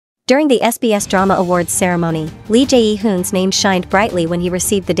During the SBS Drama Awards ceremony, Lee Je Hoon's name shined brightly when he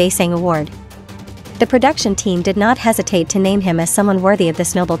received the Daesang Award. The production team did not hesitate to name him as someone worthy of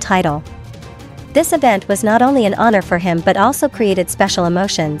this noble title. This event was not only an honor for him but also created special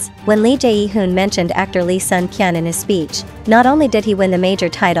emotions. When Lee Je Hoon mentioned actor Lee Sun Kyun in his speech, not only did he win the major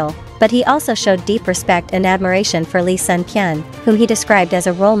title, but he also showed deep respect and admiration for Lee Sun Kyun, whom he described as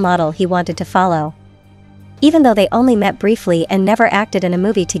a role model he wanted to follow. Even though they only met briefly and never acted in a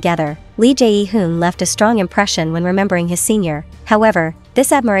movie together, Lee Je Hoon left a strong impression when remembering his senior. However,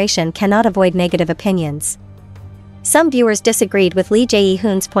 this admiration cannot avoid negative opinions. Some viewers disagreed with Lee Je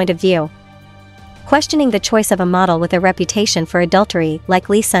Hoon's point of view, questioning the choice of a model with a reputation for adultery like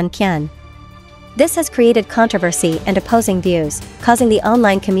Lee Sun Kyun. This has created controversy and opposing views, causing the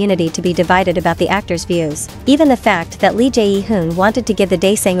online community to be divided about the actor's views. Even the fact that Lee Je Hoon wanted to give the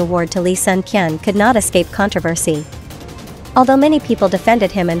Daesang Award to Lee Sun Kyun could not escape controversy. Although many people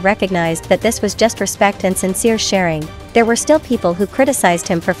defended him and recognized that this was just respect and sincere sharing, there were still people who criticized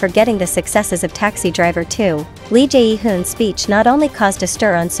him for forgetting the successes of Taxi Driver 2. Lee Je Hoon's speech not only caused a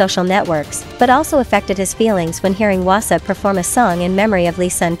stir on social networks, but also affected his feelings when hearing Wasa perform a song in memory of Lee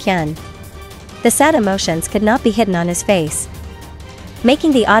Sun Kyun. The sad emotions could not be hidden on his face,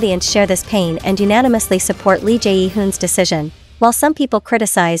 making the audience share this pain and unanimously support Lee Je Hoon's decision. While some people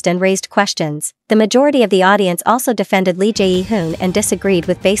criticized and raised questions, the majority of the audience also defended Lee Je Hoon and disagreed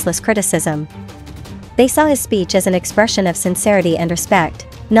with baseless criticism. They saw his speech as an expression of sincerity and respect,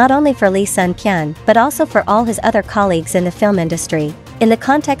 not only for Lee Sun Kyun but also for all his other colleagues in the film industry. In the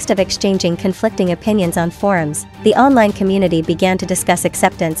context of exchanging conflicting opinions on forums, the online community began to discuss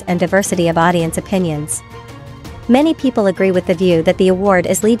acceptance and diversity of audience opinions. Many people agree with the view that the award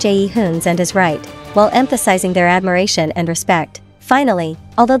is Lee Je Hoon's and is right, while emphasizing their admiration and respect. Finally,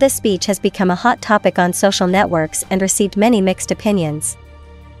 although this speech has become a hot topic on social networks and received many mixed opinions,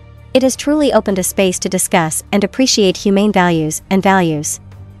 it has truly opened a space to discuss and appreciate humane values and values.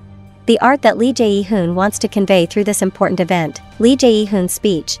 The art that Lee Je Hoon wants to convey through this important event. Lee Je Hoon's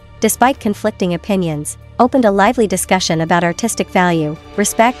speech, despite conflicting opinions, opened a lively discussion about artistic value,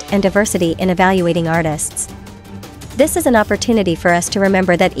 respect and diversity in evaluating artists. This is an opportunity for us to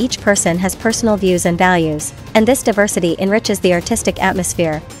remember that each person has personal views and values, and this diversity enriches the artistic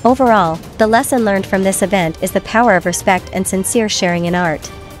atmosphere. Overall, the lesson learned from this event is the power of respect and sincere sharing in art.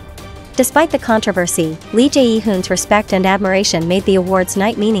 Despite the controversy, Lee Je Hoon's respect and admiration made the awards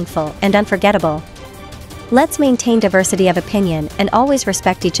night meaningful and unforgettable. Let's maintain diversity of opinion and always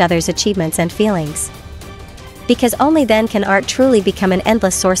respect each other's achievements and feelings, because only then can art truly become an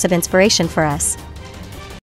endless source of inspiration for us.